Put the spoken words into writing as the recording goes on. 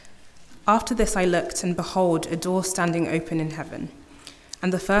After this I looked, and behold, a door standing open in heaven.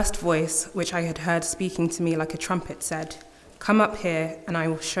 And the first voice, which I had heard speaking to me like a trumpet, said, "Come up here, and I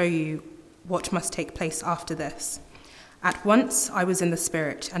will show you what must take place after this." At once I was in the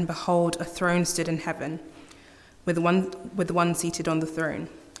Spirit, and behold, a throne stood in heaven, with one seated on the throne.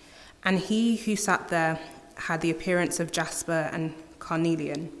 And he who sat there had the appearance of jasper and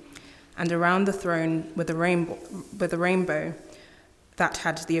carnelian, and around the throne with a rainbow that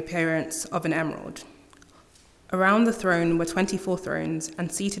had the appearance of an emerald. Around the throne were 24 thrones,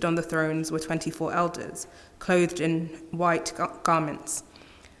 and seated on the thrones were 24 elders, clothed in white garments,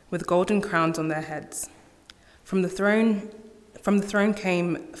 with golden crowns on their heads. From the throne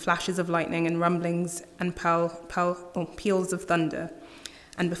came flashes of lightning and rumblings and peals of thunder.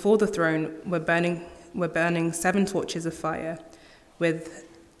 And before the throne were burning 7 torches of fire,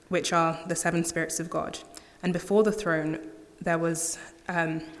 which are the 7 spirits of God. And before the throne there was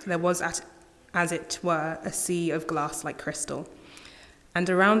as it were a sea of glass like crystal. And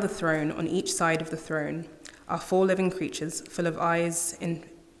around the throne, on each side of the throne, are 4 living creatures full of eyes in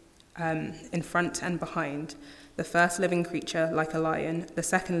front and behind. The first living creature like a lion, the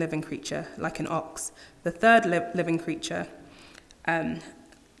second living creature like an ox, the third living creature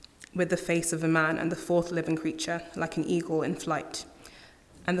with the face of a man, and the fourth living creature like an eagle in flight.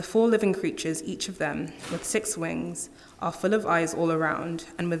 And the 4 living creatures, each of them with 6 wings, are full of eyes all around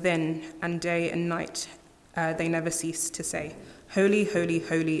and within, and day and night they never cease to say, "Holy, holy,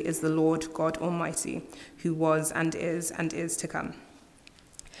 holy is the Lord God Almighty, who was and is to come."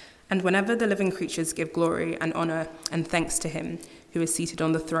 And whenever the living creatures give glory and honor and thanks to him who is seated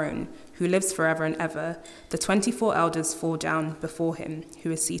on the throne, who lives forever and ever, the 24 elders fall down before him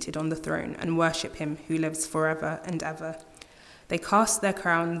who is seated on the throne and worship him who lives forever and ever. They cast their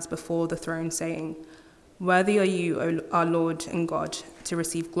crowns before the throne, saying, "Worthy are you, O our Lord and God, to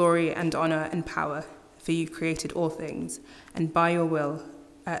receive glory and honor and power, for you created all things, and by your will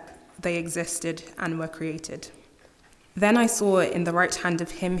they existed and were created." Then I saw in the right hand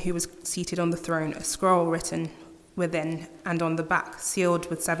of him who was seated on the throne a scroll written within and on the back, sealed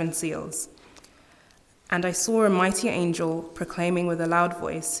with 7 seals. And I saw a mighty angel proclaiming with a loud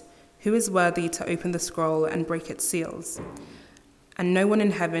voice, "Who is worthy to open the scroll and break its seals?" And no one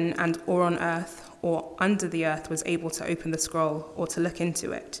in heaven and or on earth or under the earth was able to open the scroll or to look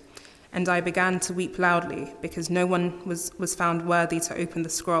into it. And I began to weep loudly, because no one was found worthy to open the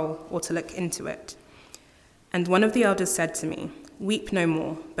scroll or to look into it. And one of the elders said to me, "Weep no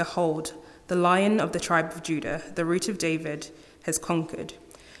more. Behold, the Lion of the tribe of Judah, the Root of David, has conquered,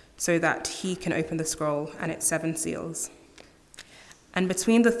 so that he can open the scroll and its 7 seals." And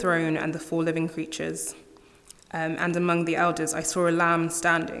between the throne and the 4 living creatures, and among the elders, I saw a lamb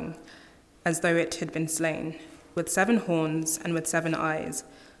standing, as though it had been slain, with 7 horns and with 7 eyes,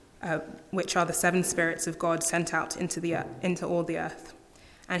 which are the 7 spirits of God sent out into all the earth.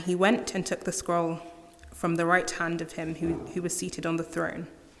 And he went and took the scroll from the right hand of him who was seated on the throne.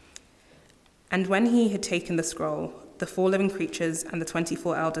 And when he had taken the scroll, the 4 living creatures and the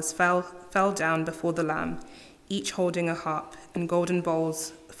 24 elders fell down before the Lamb, each holding a harp and golden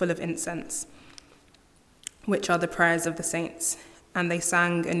bowls full of incense, which are the prayers of the saints. And they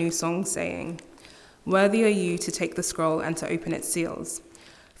sang a new song, saying, "Worthy are you to take the scroll and to open its seals.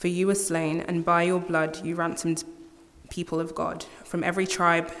 For you were slain, and by your blood you ransomed people of God, from every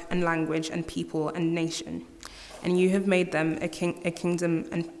tribe and language and people and nation. And you have made them a kingdom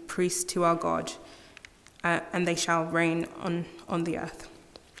and priests to our God, and they shall reign on the earth."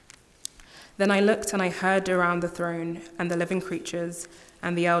 Then I looked, and I heard around the throne and the living creatures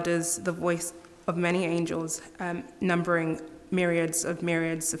and the elders the voice of many angels, numbering myriads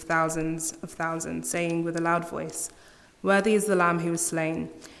of thousands, saying with a loud voice, "Worthy is the Lamb who was slain,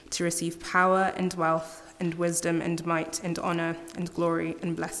 to receive power and wealth and wisdom and might and honor and glory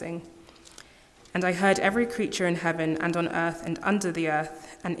and blessing." And I heard every creature in heaven and on earth and under the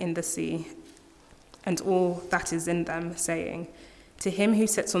earth and in the sea, and all that is in them, saying, "To him who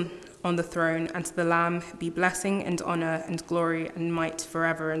sits on the throne and to the Lamb be blessing and honor and glory and might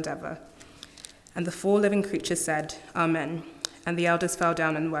forever and ever." And the 4 living creatures said, "Amen." And the elders fell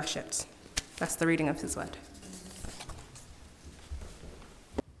down and worshipped. That's the reading of his word.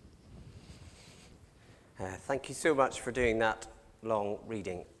 Thank you so much for doing that long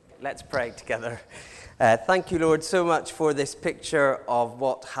reading. Let's pray together. Thank you, Lord, so much for this picture of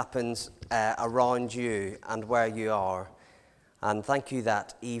what happens around you and where you are. And thank you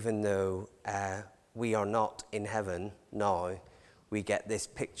that even though we are not in heaven now, we get this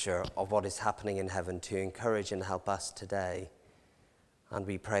picture of what is happening in heaven to encourage and help us today. And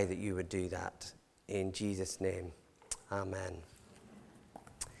we pray that you would do that in Jesus' name. Amen.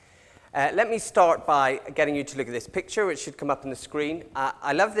 Let me start by getting you to look at this picture, which should come up on the screen.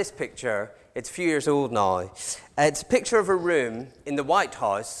 I love this picture. It's a few years old now. It's a picture of a room in the White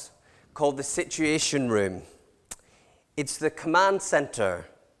House called the Situation Room. It's the command center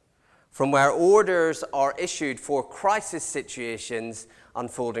from where orders are issued for crisis situations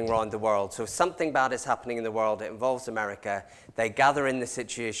unfolding around the world. So if something bad is happening in the world, it involves America, they gather in the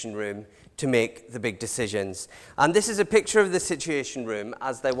Situation Room to make the big decisions. And this is a picture of the Situation Room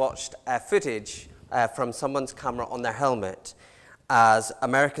as they watched footage from someone's camera on their helmet as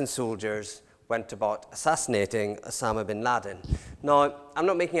American soldiers went about assassinating Osama bin Laden. Now, I'm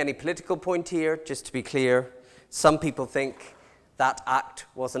not making any political point here, just to be clear. Some people think that act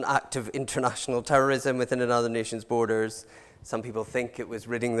was an act of international terrorism within another nation's borders. Some people think it was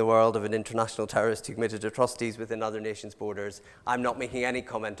ridding the world of an international terrorist who committed atrocities within other nations' borders. I'm not making any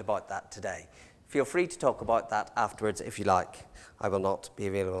comment about that today. Feel free to talk about that afterwards if you like. I will not be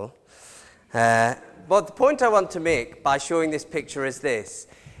available. But the point I want to make by showing this picture is this.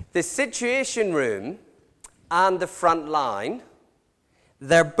 The Situation Room and the front line,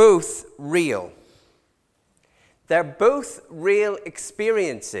 they're both real. They're both real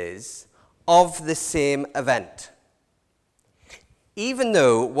experiences of the same event. Even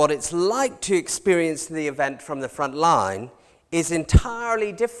though what it's like to experience the event from the front line is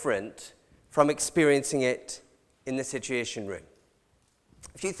entirely different from experiencing it in the Situation Room.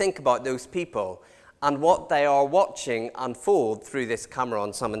 If you think about those people and what they are watching unfold through this camera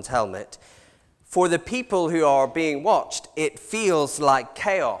on someone's helmet, for the people who are being watched, it feels like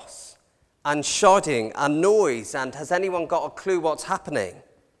chaos and shouting and noise, and has anyone got a clue what's happening?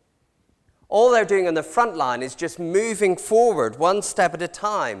 All they're doing on the front line is just moving forward one step at a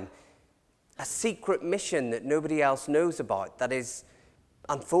time, a secret mission that nobody else knows about that is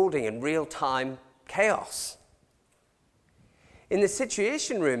unfolding in real-time chaos. In the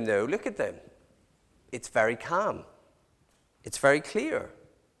Situation Room, though, look at them. It's very calm. It's very clear.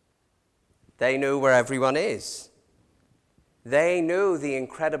 They know where everyone is. They know the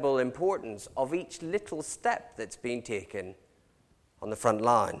incredible importance of each little step that's being taken on the front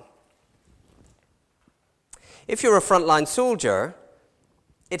line. If you're a frontline soldier,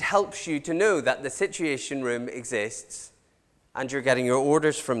 it helps you to know that the Situation Room exists and you're getting your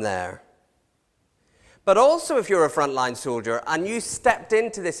orders from there. But also if you're a frontline soldier and you stepped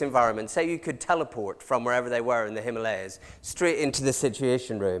into this environment, say you could teleport from wherever they were in the Himalayas straight into the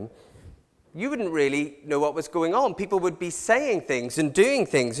Situation Room, you wouldn't really know what was going on. People would be saying things and doing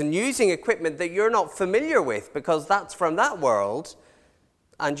things and using equipment that you're not familiar with because that's from that world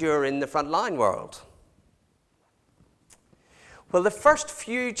and you're in the frontline world. Well, the first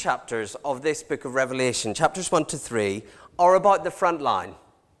few chapters of this book of Revelation, chapters 1 to 3, are about the front line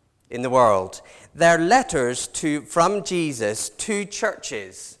in the world. They're letters from Jesus to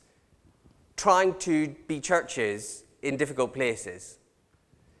churches, trying to be churches in difficult places.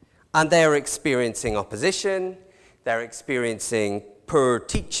 And they're experiencing opposition, they're experiencing poor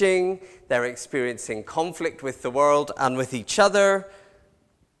teaching, they're experiencing conflict with the world and with each other.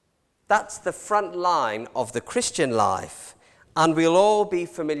 That's the front line of the Christian life. And we'll all be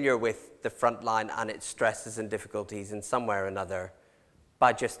familiar with the front line and its stresses and difficulties in some way or another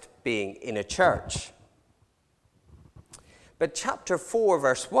by just being in a church. But chapter 4,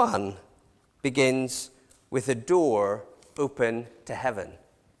 verse 1 begins with a door open to heaven.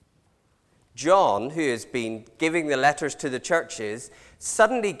 John, who has been giving the letters to the churches,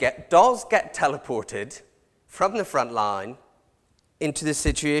 suddenly does get teleported from the front line into the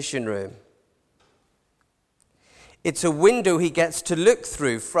Situation Room. It's a window he gets to look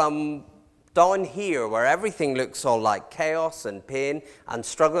through from down here where everything looks all like chaos and pain and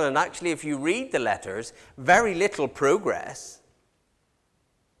struggle. And actually, if you read the letters, very little progress.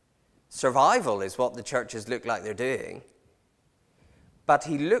 Survival is what the churches look like they're doing. But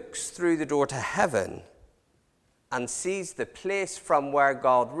he looks through the door to heaven and sees the place from where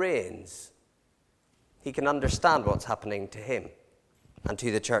God reigns. He can understand what's happening to him and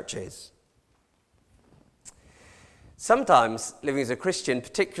to the churches. Sometimes living as a Christian,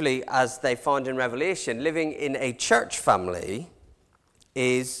 particularly as they find in Revelation, living in a church family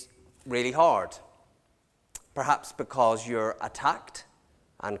is really hard. Perhaps because you're attacked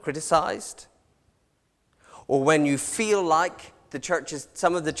and criticized, or when you feel like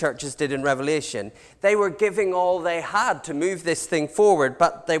some of the churches did in Revelation, they were giving all they had to move this thing forward,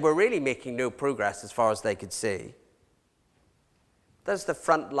 but they were really making no progress as far as they could see. There's the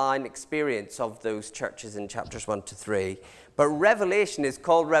frontline experience of those churches in chapters 1 to 3. But Revelation is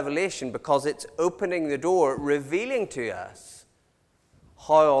called Revelation because it's opening the door, revealing to us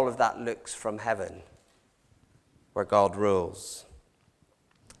how all of that looks from heaven, where God rules.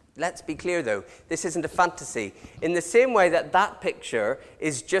 Let's be clear, though, this isn't a fantasy. In the same way that that picture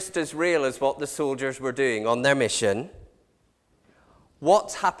is just as real as what the soldiers were doing on their mission,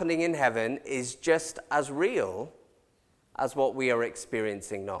 what's happening in heaven is just as real as what we are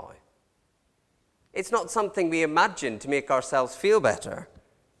experiencing now. It's not something we imagine to make ourselves feel better.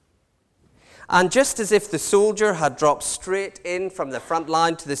 And just as if the soldier had dropped straight in from the front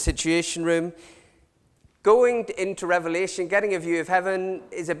line to the Situation Room, going into Revelation, getting a view of heaven,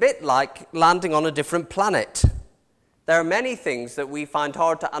 is a bit like landing on a different planet. There are many things that we find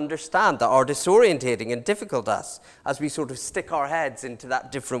hard to understand, that are disorientating and difficult to us as we sort of stick our heads into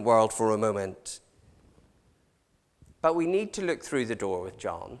that different world for a moment. But we need to look through the door with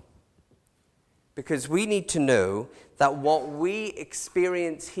John, because we need to know that what we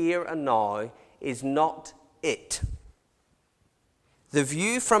experience here and now is not it. The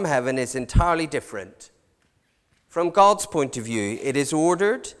view from heaven is entirely different. From God's point of view, it is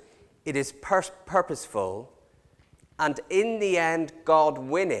ordered, it is purposeful, and in the end, God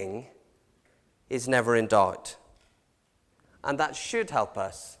winning is never in doubt. And that should help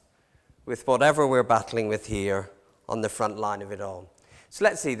us with whatever we're battling with here on the front line of it all. So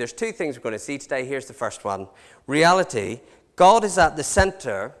let's see, there's two things we're going to see today. Here's the first one. Reality, God is at the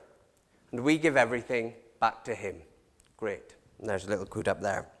center, and we give everything back to him. Great. And there's a little quote up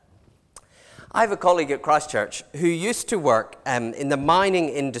there. I have a colleague at Christchurch who used to work in the mining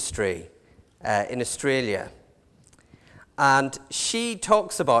industry in Australia. And she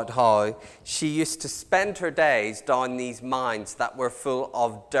talks about how she used to spend her days down these mines that were full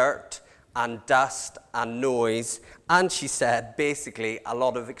of dirt and dust and noise. And she said, basically, a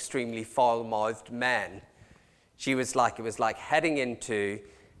lot of extremely foul-mouthed men. It was like heading into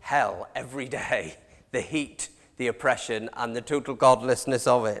hell every day. The heat, the oppression, and the total godlessness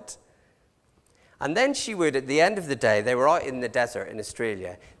of it. And then she would, at the end of the day, they were out in the desert in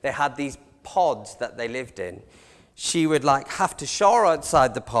Australia. They had these pods that they lived in. She would have to shower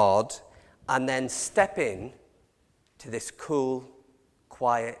outside the pod and then step in to this cool,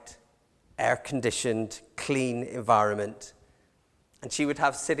 quiet, air-conditioned, clean environment. And she would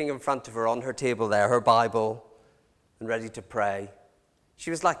have sitting in front of her on her table there, her Bible, and ready to pray. It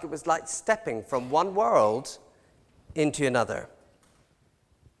was like stepping from one world into another.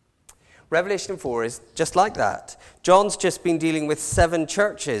 Revelation 4 is just like that. John's just been dealing with 7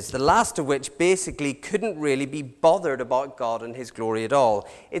 churches, the last of which basically couldn't really be bothered about God and his glory at all.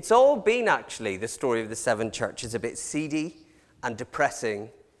 It's all been, actually, the story of the 7 churches, a bit seedy and depressing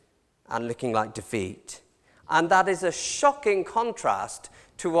and looking like defeat. And that is a shocking contrast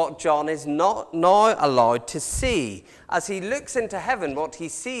to what John is not now allowed to see. As he looks into heaven, what he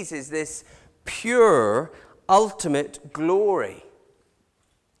sees is this pure, ultimate glory.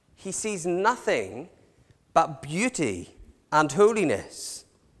 He sees nothing but beauty and holiness.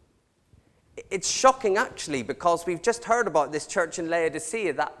 It's shocking, actually, because we've just heard about this church in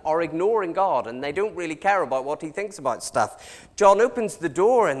Laodicea that are ignoring God, and they don't really care about what he thinks about stuff. John opens the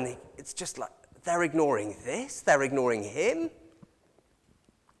door, and it's just like, they're ignoring this, they're ignoring him.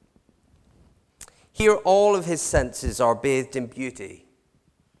 Here, all of his senses are bathed in beauty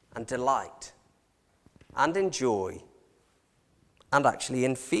and delight and in joy, and actually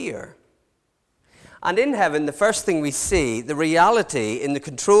in fear. And in heaven, the first thing we see, the reality in the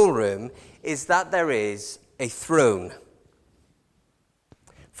control room, is that there is a throne.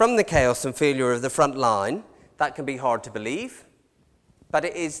 From the chaos and failure of the front line, that can be hard to believe, but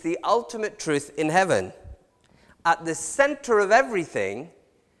it is the ultimate truth in heaven. At the center of everything,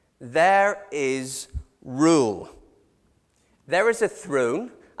 there is rule. There is a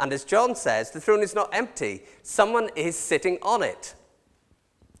throne, and as John says, the throne is not empty. Someone is sitting on it.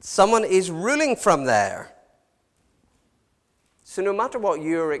 Someone is ruling from there. So no matter what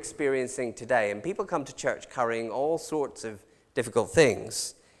you're experiencing today, and people come to church carrying all sorts of difficult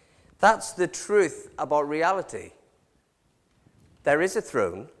things, that's the truth about reality. There is a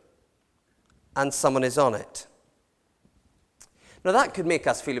throne, and someone is on it. Now that could make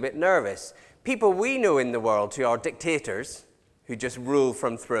us feel a bit nervous. People we know in the world who are dictators, who just rule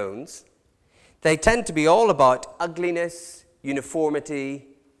from thrones, they tend to be all about ugliness, uniformity,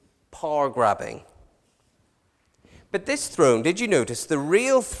 power grabbing. But this throne, did you notice, the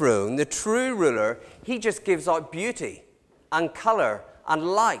real throne, the true ruler, he just gives out beauty and color and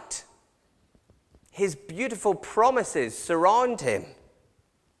light. His beautiful promises surround him.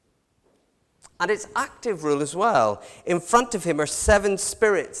 And it's active rule as well. In front of him are 7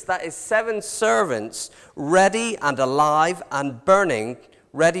 spirits, that is 7 servants, ready and alive and burning,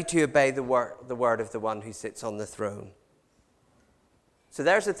 ready to obey the word of the one who sits on the throne. So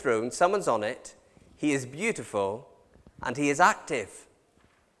there's a throne, someone's on it, he is beautiful, and he is active.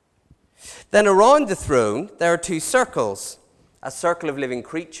 Then around the throne, there are 2 circles, a circle of living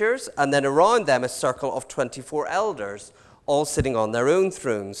creatures, and then around them a circle of 24 elders, all sitting on their own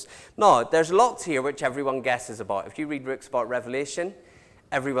thrones. Now, there's lots here which everyone guesses about. If you read books about Revelation,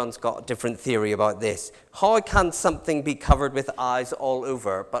 everyone's got a different theory about this. How can something be covered with eyes all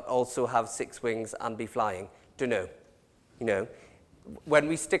over, but also have 6 wings and be flying? Don't know. You know, when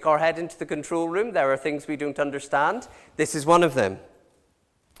we stick our head into the control room, there are things we don't understand. This is one of them.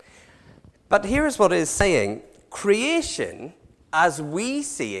 But here's what it is saying. Creation, as we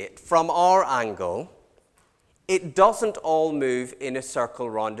see it from our angle, it doesn't all move in a circle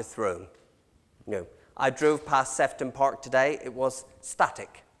round a throne. No. I drove past Sefton Park today. It was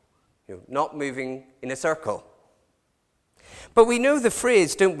static, not moving in a circle. But we know the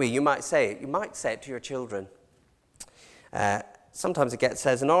phrase, don't we? You might say it. You might say it to your children. Sometimes it gets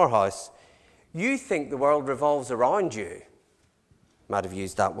said in our house, you think the world revolves around you. Might have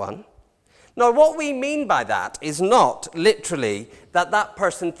used that one. Now, what we mean by that is not literally that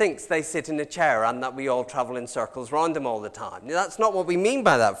person thinks they sit in a chair and that we all travel in circles around them all the time. That's not what we mean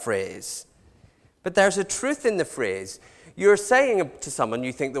by that phrase. But there's a truth in the phrase. You're saying to someone,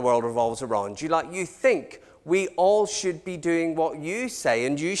 you think the world revolves around you, like you think we all should be doing what you say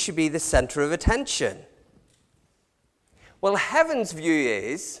and you should be the center of attention. Well, heaven's view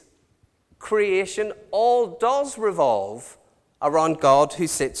is creation all does revolve around God who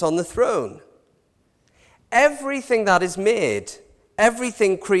sits on the throne. Everything that is made,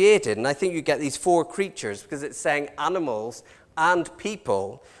 everything created, and I think you get these 4 creatures because it's saying animals and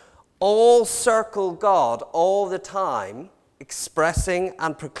people, all circle God all the time, expressing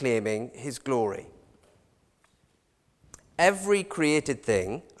and proclaiming his glory. Every created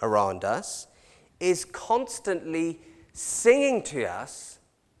thing around us is constantly singing to us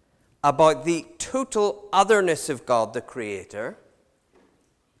about the total otherness of God, the Creator,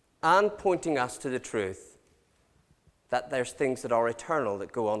 and pointing us to the truth that there's things that are eternal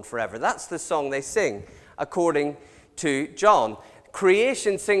that go on forever. That's the song they sing, according to John.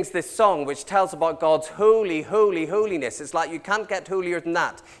 Creation sings this song which tells about God's holy, holy, holiness. It's like you can't get holier than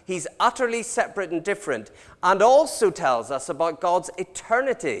that. He's utterly separate and different, and also tells us about God's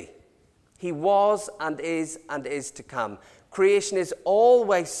eternity. He was and is to come. Creation is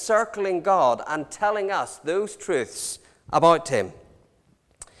always circling God and telling us those truths about him.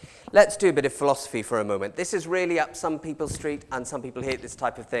 Let's do a bit of philosophy for a moment. This is really up some people's street, and some people hate this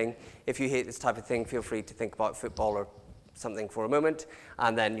type of thing. If you hate this type of thing, feel free to think about football or something for a moment,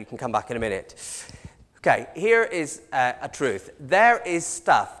 and then you can come back in a minute. Okay, here is a truth. There is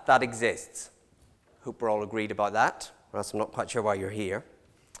stuff that exists. Hope we're all agreed about that, or else I'm not quite sure why you're here.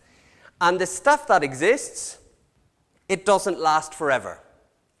 And the stuff that exists, it doesn't last forever.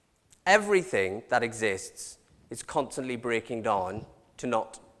 Everything that exists is constantly breaking down to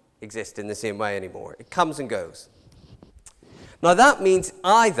not exist in the same way anymore. It comes and goes. Now that means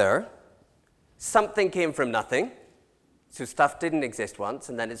either something came from nothing, so stuff didn't exist once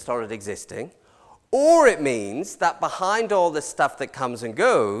and then it started existing, or it means that behind all the stuff that comes and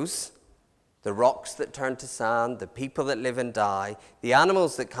goes, the rocks that turn to sand, the people that live and die, the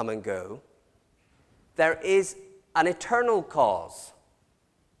animals that come and go, there is an eternal cause,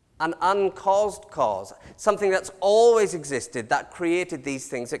 an uncaused cause, something that's always existed that created these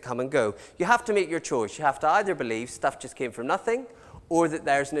things that come and go. You have to make your choice. You have to either believe stuff just came from nothing, or that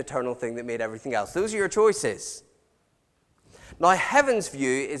there's an eternal thing that made everything else. Those are your choices. Now, heaven's view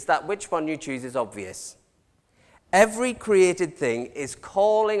is that which one you choose is obvious. Every created thing is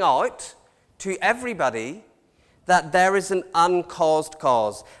calling out to everybody that there is an uncaused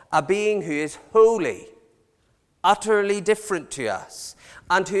cause, a being who is holy, utterly different to us,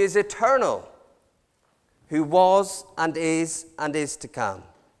 and who is eternal, who was and is to come.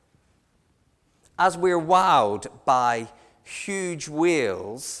 As we're wowed by huge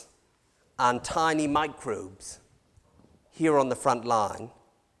whales and tiny microbes here on the front line,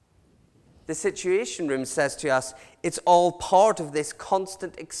 the Situation Room says to us, it's all part of this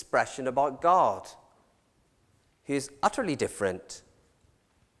constant expression about God, who is utterly different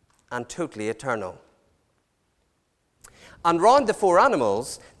and totally eternal. And round the 4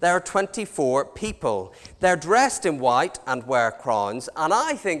 animals, there are 24 people. They're dressed in white and wear crowns, and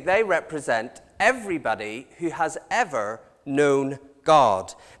I think they represent everybody who has ever known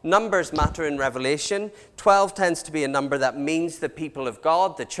God. Numbers matter in Revelation. 12 tends to be a number that means the people of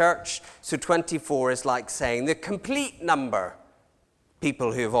God, the church. So 24 is like saying the complete number,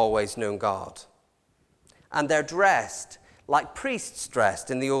 people who have always known God. And they're dressed like priests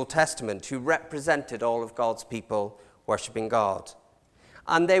dressed in the Old Testament, who represented all of God's people worshipping God.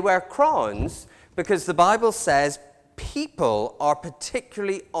 And they wear crowns because the Bible says people are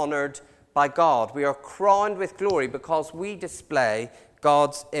particularly honored by God. We are crowned with glory because we display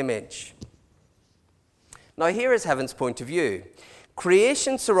God's image. Now here is heaven's point of view.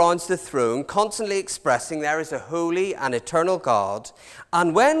 Creation surrounds the throne, constantly expressing there is a holy and eternal God.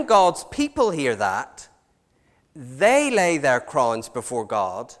 And when God's people hear that, they lay their crowns before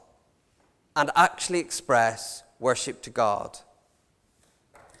God and actually express worship to God.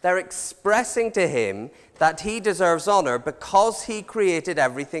 They're expressing to him that he deserves honor because he created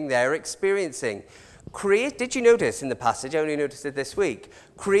everything they're experiencing. Did you notice in the passage, I only noticed it this week,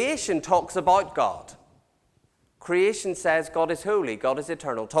 creation talks about God. Creation says God is holy, God is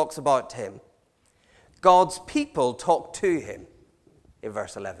eternal, talks about him. God's people talk to him in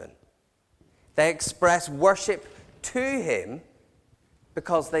verse 11. They express worship to him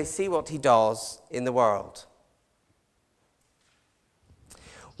because they see what he does in the world.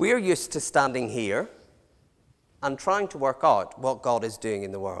 We are used to standing here and trying to work out what God is doing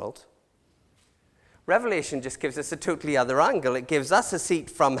in the world. Revelation just gives us a totally other angle. It gives us a seat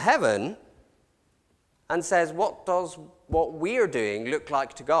from heaven and says, what does what we're doing look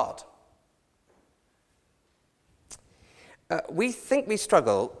like to God? We think we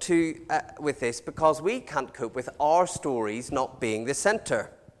struggle with this because we can't cope with our stories not being the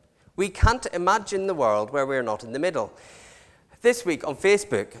center. We can't imagine the world where we're not in the middle. This week on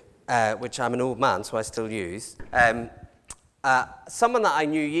Facebook, which I'm an old man, so I still use, someone that I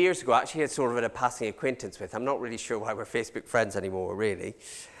knew years ago, actually had sort of a passing acquaintance with, I'm not really sure why we're Facebook friends anymore, really,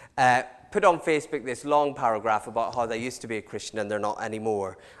 put on Facebook this long paragraph about how they used to be a Christian and they're not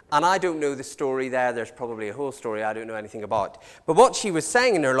anymore. And I don't know the story there. There's probably a whole story I don't know anything about. But what she was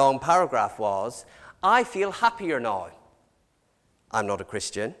saying in her long paragraph was, I feel happier now. I'm not a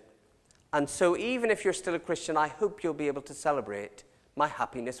Christian. And so even if you're still a Christian, I hope you'll be able to celebrate my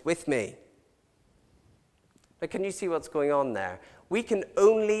happiness with me. But can you see what's going on there? We can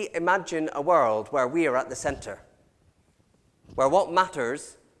only imagine a world where we are at the center, where what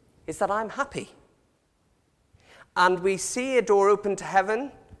matters is that I'm happy. And we see a door open to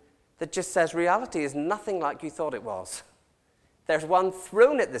heaven that just says reality is nothing like you thought it was. There's one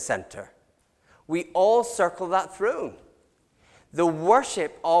throne at the center. We all circle that throne. The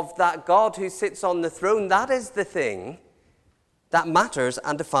worship of that God who sits on the throne, that is the thing that matters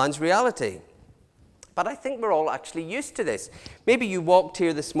and defines reality. But I think we're all actually used to this. Maybe you walked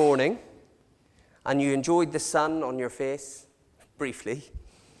here this morning and you enjoyed the sun on your face, briefly,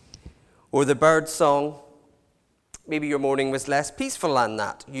 or the bird song. Maybe your morning was less peaceful than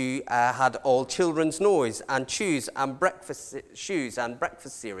that. You had all children's noise and shoes and breakfast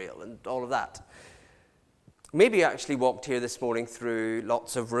cereal and all of that. Maybe you actually walked here this morning through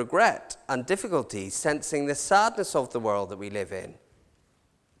lots of regret and difficulty, sensing the sadness of the world that we live in.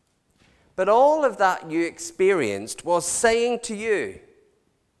 But all of that you experienced was saying to you,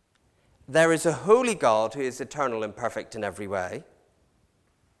 there is a holy God who is eternal and perfect in every way.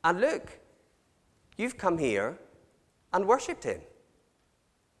 And look, you've come here and worshipped him.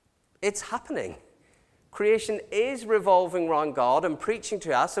 It's happening. Creation is revolving around God and preaching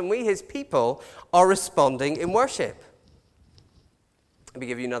to us, and we, his people, are responding in worship. Let me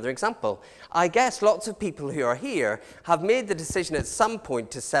give you another example. I guess lots of people who are here have made the decision at some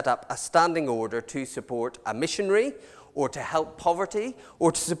point to set up a standing order to support a missionary or to help poverty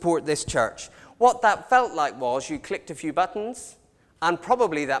or to support this church. What that felt like was you clicked a few buttons and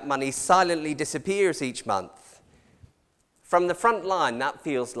probably that money silently disappears each month. From the front line, that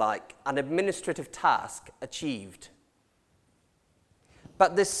feels like an administrative task achieved.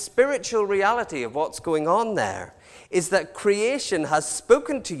 But the spiritual reality of what's going on there is that creation has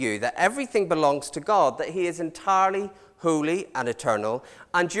spoken to you that everything belongs to God, that he is entirely holy and eternal,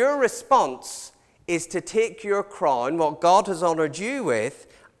 and your response is to take your crown, what God has honored you with,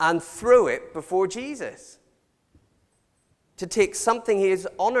 and throw it before Jesus. To take something he has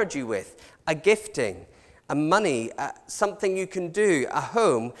honored you with, a gifting, a money, something you can do, a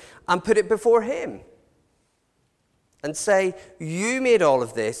home, and put it before him. And say, you made all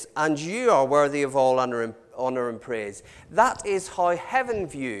of this, and you are worthy of all honor and praise. That is how heaven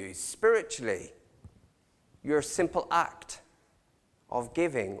views, spiritually, your simple act of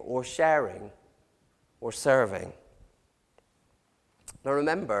giving or sharing or serving. Now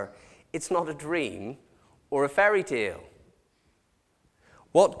remember, it's not a dream or a fairy tale.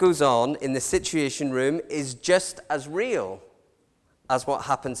 What goes on in the Situation Room is just as real as what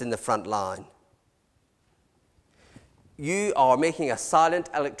happens in the front line. You are making a silent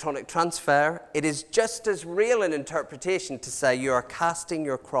electronic transfer. It is just as real an interpretation to say you are casting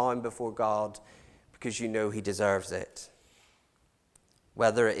your crown before God because you know he deserves it.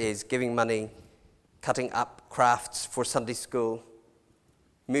 Whether it is giving money, cutting up crafts for Sunday school,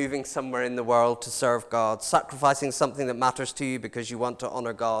 moving somewhere in the world to serve God, sacrificing something that matters to you because you want to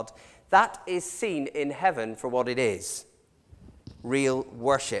honor God. That is seen in heaven for what it is, real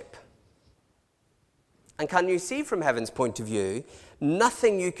worship. And can you see from heaven's point of view,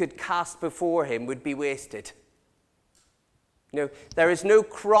 nothing you could cast before him would be wasted. You know, there is no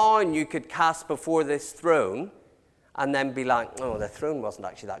crown you could cast before this throne and then be like, oh, the throne wasn't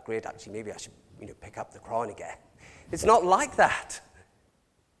actually that great. Actually, maybe I should, pick up the crown again. It's not like that.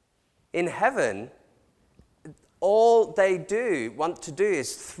 In heaven, all they want to do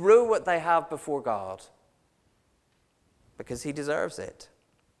is throw what they have before God because he deserves it.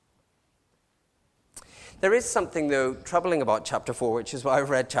 There is something, though, troubling about chapter 4, which is why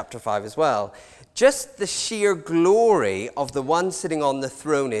I've read chapter 5 as well. Just the sheer glory of the one sitting on the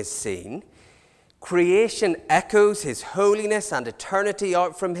throne is seen. Creation echoes his holiness and eternity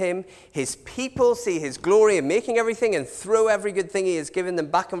out from him. His people see his glory in making everything and throw every good thing he has given them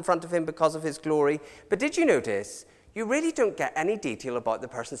back in front of him because of his glory. But did you notice, you really don't get any detail about the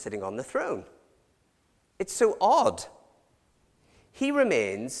person sitting on the throne. It's so odd. He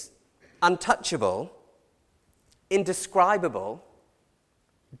remains untouchable, indescribable,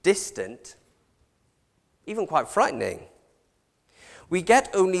 distant, even quite frightening. We get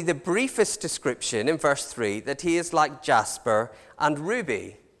only the briefest description in verse 3 that he is like jasper and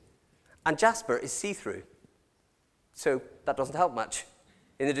ruby. And jasper is see-through. So that doesn't help much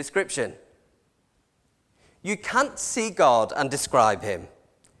in the description. You can't see God and describe him.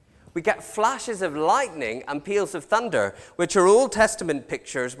 We get flashes of lightning and peals of thunder, which are Old Testament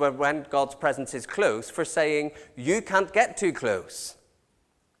pictures where when God's presence is close for saying, you can't get too close.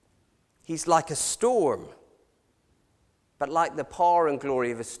 He's like a storm. But like the power and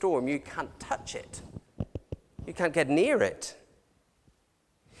glory of a storm, you can't touch it. You can't get near it.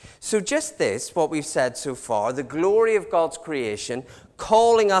 So just this, what we've said so far, the glory of God's creation,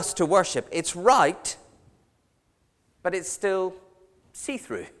 calling us to worship, it's right, but it's still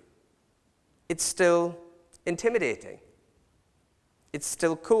see-through. It's still intimidating. It's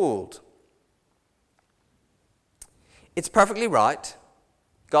still cold. It's perfectly right.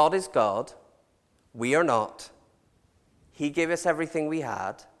 God is God. We are not. He gave us everything we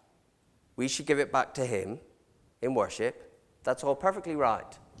had. We should give it back to him in worship. That's all perfectly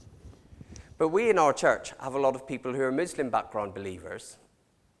right. But we in our church have a lot of people who are Muslim background believers.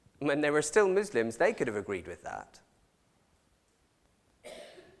 When they were still Muslims, they could have agreed with that.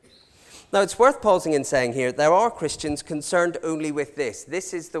 Now, it's worth pausing and saying here, there are Christians concerned only with this.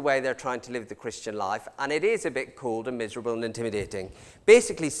 This is the way they're trying to live the Christian life, and it is a bit cold and miserable and intimidating.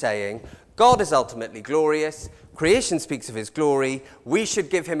 Basically saying, God is ultimately glorious, creation speaks of his glory, we should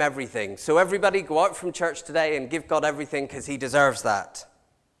give him everything. So everybody go out from church today and give God everything because he deserves that.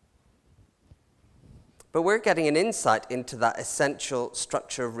 But we're getting an insight into that essential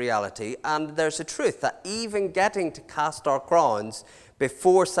structure of reality, and there's a truth that even getting to cast our crowns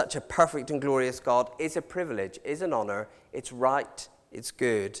before such a perfect and glorious God is a privilege, is an honor, it's right, it's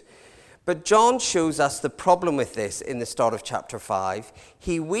good. But John shows us the problem with this in the start of chapter 5.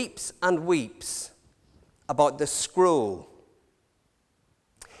 He weeps and weeps about the scroll.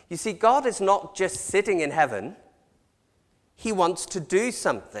 You see, God is not just sitting in heaven. He wants to do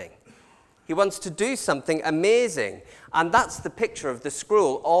something. He wants to do something amazing. And that's the picture of the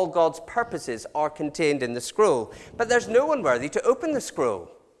scroll. All God's purposes are contained in the scroll. But there's no one worthy to open the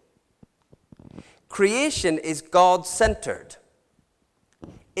scroll. Creation is God-centered.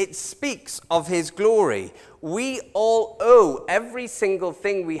 It speaks of his glory. We all owe every single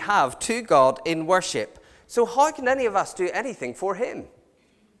thing we have to God in worship. So how can any of us do anything for him?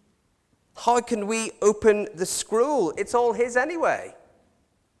 How can we open the scroll? It's all his anyway.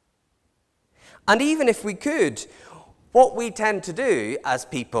 And even if we could, what we tend to do as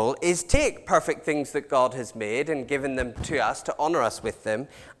people is take perfect things that God has made and given them to us to honor us with them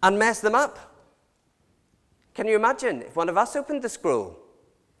and mess them up. Can you imagine if one of us opened the scroll?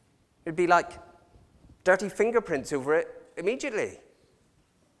 It'd be like dirty fingerprints over it immediately.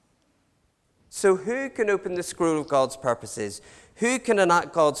 So who can open the scroll of God's purposes? Who can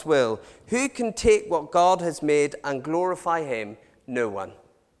enact God's will? Who can take what God has made and glorify him? No one.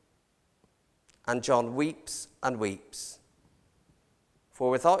 And John weeps and weeps. For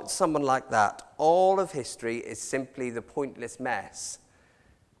without someone like that, all of history is simply the pointless mess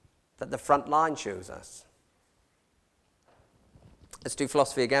that the front line shows us. Let's do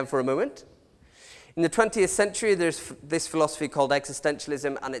philosophy again for a moment. In the 20th century, there's this philosophy called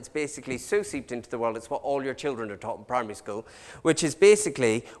existentialism, and it's basically so seeped into the world, it's what all your children are taught in primary school, which is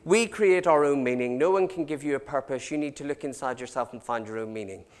basically, we create our own meaning, no one can give you a purpose, you need to look inside yourself and find your own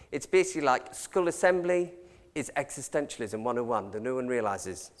meaning. It's basically like school assembly, is existentialism 101 that no one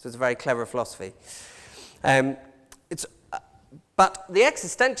realizes. So it's a very clever philosophy. But the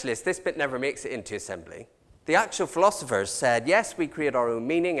existentialist, this bit never makes it into assembly. The actual philosophers said, yes, we create our own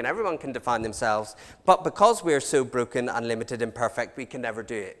meaning and everyone can define themselves, but because we're so broken and limited and imperfect, we can never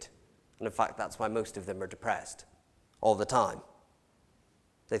do it. And in fact, that's why most of them are depressed all the time.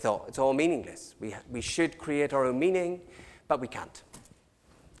 They thought, it's all meaningless. We should create our own meaning, but we can't.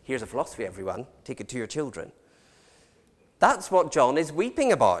 Here's a philosophy, everyone. Take it to your children. That's what John is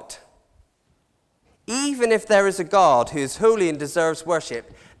weeping about. Even if there is a God who is holy and deserves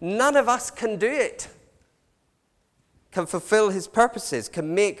worship, none of us can do it, can fulfill his purposes,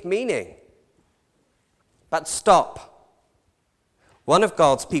 can make meaning. But stop. One of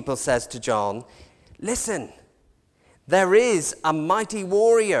God's people says to John, listen, there is a mighty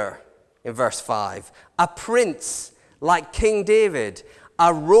warrior, in verse 5, a prince like King David,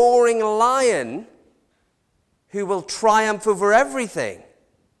 a roaring lion who will triumph over everything.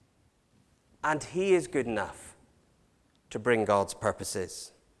 And he is good enough to bring God's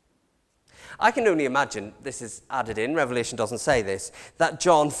purposes. I can only imagine, this is added in, Revelation doesn't say this, that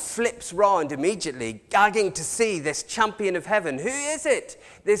John flips round immediately, gagging to see this champion of heaven. Who is it?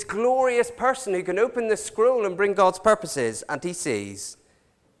 This glorious person who can open the scroll and bring God's purposes. And he sees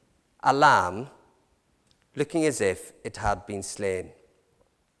a lamb looking as if it had been slain.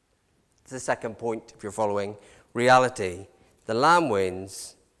 It's the second point, if you're following. Reality. The lamb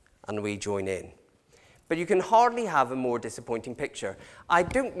wins, and we join in. But you can hardly have a more disappointing picture. I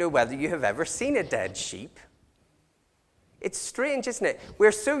don't know whether you have ever seen a dead sheep. It's strange, isn't it?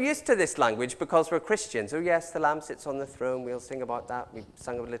 We're so used to this language because we're Christians. Oh yes, the Lamb sits on the throne. We'll sing about that. We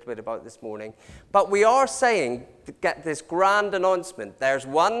sang a little bit about it this morning. But we are saying, get this grand announcement. There's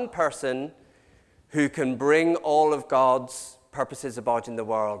one person who can bring all of God's purposes about in the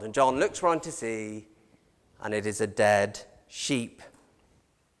world. And John looks round to see, and it is a dead sheep.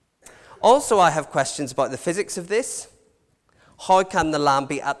 Also, I have questions about the physics of this. How can the lamb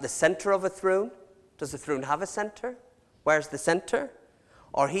be at the center of a throne? Does the throne have a center? Where's the center?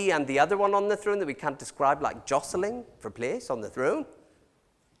 Are he and the other one on the throne that we can't describe like jostling for place on the throne?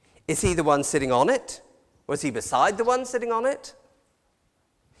 Is he the one sitting on it? Or is he beside the one sitting on it?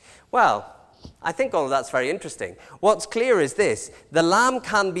 Well, I think all of that's very interesting. What's clear is this. The lamb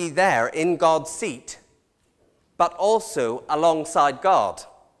can be there in God's seat, but also alongside God.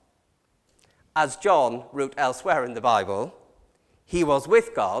 As John wrote elsewhere in the Bible, he was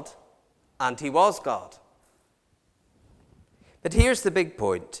with God and he was God. But here's the big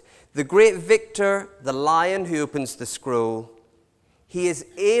point. The great victor, the lion who opens the scroll, he is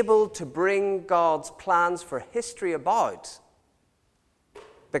able to bring God's plans for history about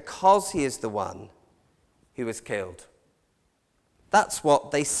because he is the one who was killed. That's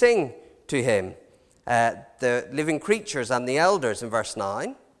what they sing to him, the living creatures and the elders in verse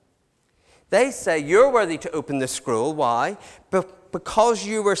 9. They say, you're worthy to open the scroll. Why? Because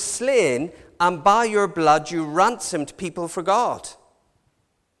you were slain, and by your blood you ransomed people for God.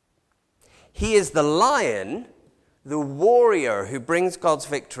 He is the lion, the warrior who brings God's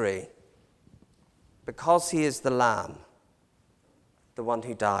victory, because he is the lamb, the one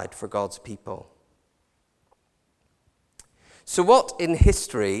who died for God's people. So what in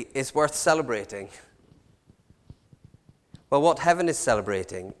history is worth celebrating? Well, what heaven is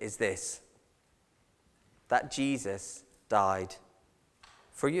celebrating is this. That Jesus died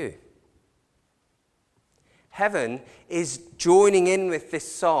for you. Heaven is joining in with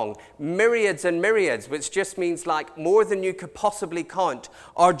this song. Myriads and myriads, which just means like more than you could possibly count,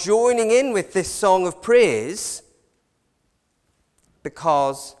 are joining in with this song of praise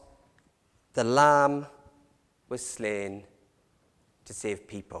because the Lamb was slain to save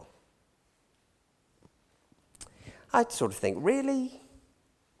people. I'd sort of think, really?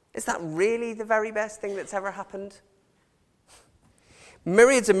 Is that really the very best thing that's ever happened?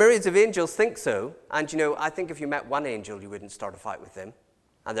 Myriads and myriads of angels think so. And, I think if you met one angel, you wouldn't start a fight with them.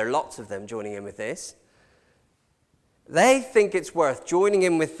 And there are lots of them joining in with this. They think it's worth joining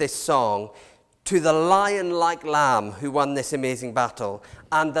in with this song to the lion-like lamb who won this amazing battle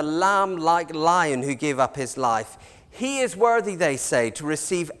and the lamb-like lion who gave up his life. He is worthy, they say, to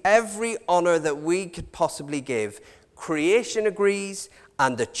receive every honor that we could possibly give. Creation agrees,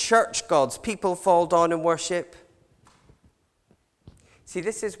 and the church, God's people, fall down and worship. See,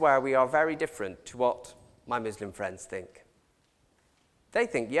 this is where we are very different to what my Muslim friends think. They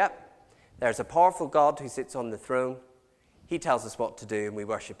think, yep, there's a powerful God who sits on the throne. He tells us what to do, and we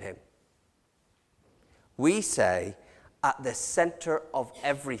worship him. We say, at the center of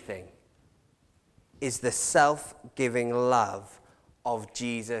everything is the self-giving love of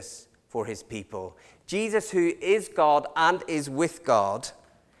Jesus for his people. Jesus who is God and is with God.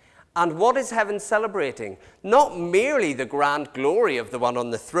 And what is heaven celebrating? Not merely the grand glory of the one on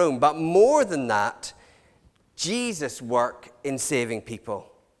the throne, but more than that, Jesus' work in saving people.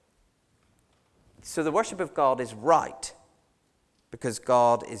 So the worship of God is right, because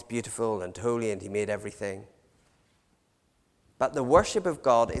God is beautiful and holy and he made everything. But the worship of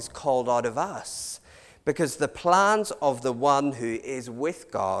God is called out of us, because the plans of the one who is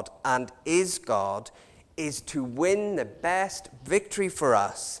with God and is God is to win the best victory for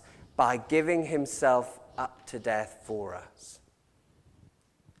us by giving himself up to death for us.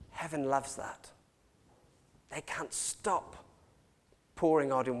 Heaven loves that. They can't stop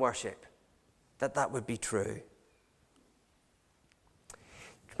pouring out in worship that would be true.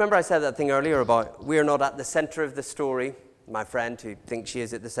 Remember I said that thing earlier about we're not at the center of the story. My friend who thinks she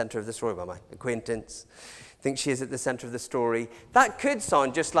is at the center of the story, well, my acquaintance thinks she is at the center of the story. That could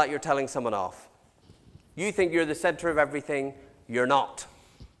sound just like you're telling someone off. You think you're the center of everything. You're not.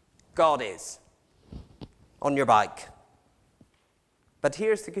 God is. On your bike. But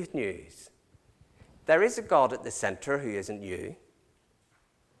here's the good news. There is a God at the center who isn't you.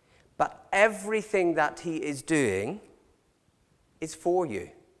 But everything that he is doing is for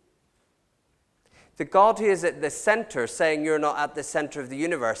you. The God who is at the center, saying you're not at the center of the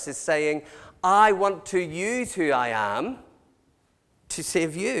universe, is saying, I want to use who I am to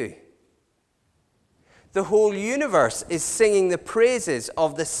save you. The whole universe is singing the praises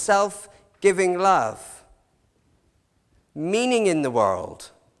of the self-giving love. Meaning in the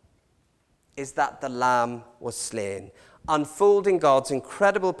world is that the Lamb was slain, unfolding God's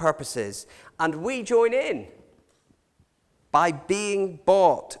incredible purposes, and we join in by being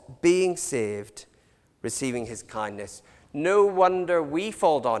bought, being saved, receiving his kindness. No wonder we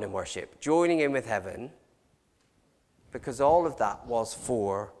fall down in worship, joining in with heaven, because all of that was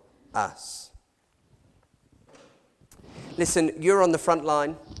for us. Listen, you're on the front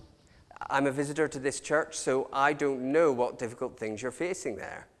line. I'm a visitor to this church, so I don't know what difficult things you're facing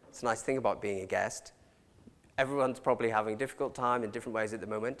there. It's a nice thing about being a guest. Everyone's probably having a difficult time in different ways at the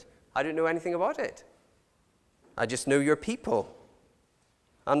moment. I don't know anything about it. I just know your people.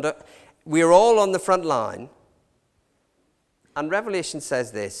 And we're all on the front line. And Revelation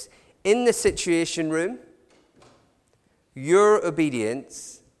says this: in the Situation Room, your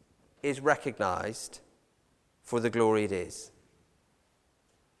obedience is recognized for the glory it is.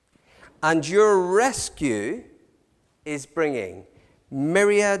 And your rescue is bringing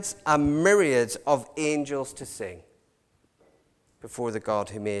myriads and myriads of angels to sing before the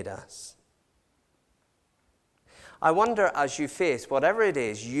God who made us. I wonder, as you face whatever it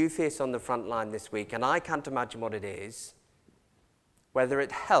is you face on the front line this week, and I can't imagine what it is, whether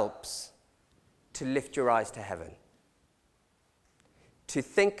it helps to lift your eyes to heaven, to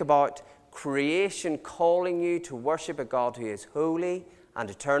think about creation calling you to worship a God who is holy and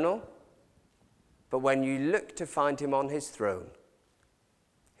eternal, but when you look to find him on his throne,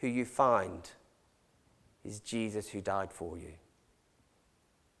 who you find is Jesus who died for you.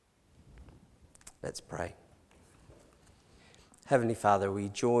 Let's pray. Heavenly Father, we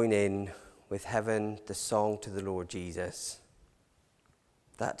join in with heaven the song to the Lord Jesus,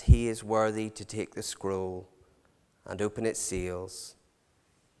 that he is worthy to take the scroll and open its seals,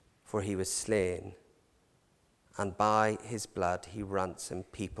 for he was slain, and by his blood he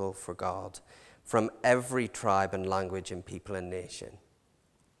ransomed people for God from every tribe and language and people and nation.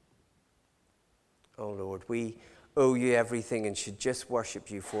 Oh Lord, we owe you everything and should just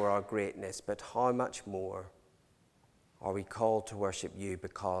worship you for our greatness, but how much more are we called to worship you,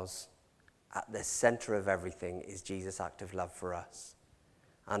 because at the center of everything is Jesus' active love for us.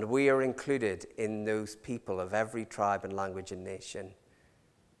 And we are included in those people of every tribe and language and nation.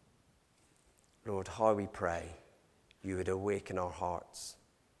 Lord, how we pray you would awaken our hearts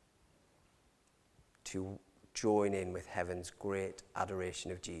to join in with heaven's great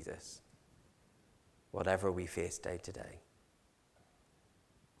adoration of Jesus, whatever we face day to day.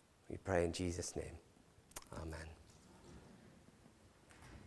 We pray in Jesus' name. Amen.